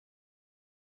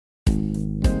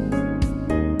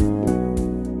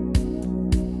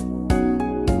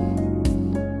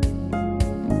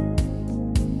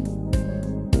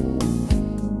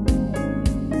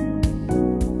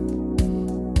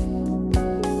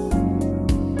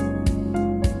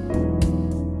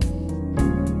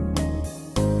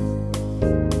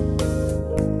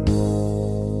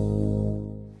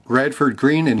Radford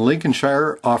Green in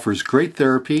Lincolnshire offers great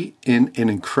therapy in an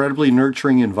incredibly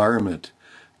nurturing environment.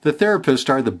 The therapists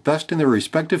are the best in their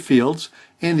respective fields,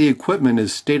 and the equipment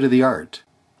is state-of-the-art.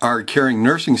 Our caring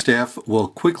nursing staff will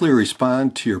quickly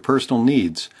respond to your personal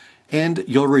needs, and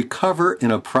you'll recover in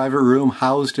a private room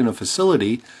housed in a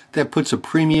facility that puts a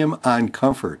premium on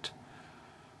comfort.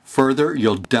 Further,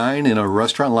 you'll dine in a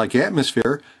restaurant-like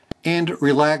atmosphere and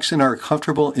relax in our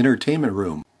comfortable entertainment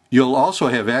room. You'll also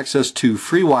have access to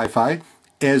free Wi-Fi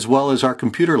as well as our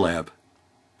computer lab.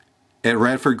 At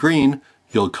Radford Green,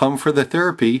 you'll come for the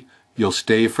therapy, you'll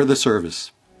stay for the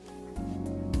service.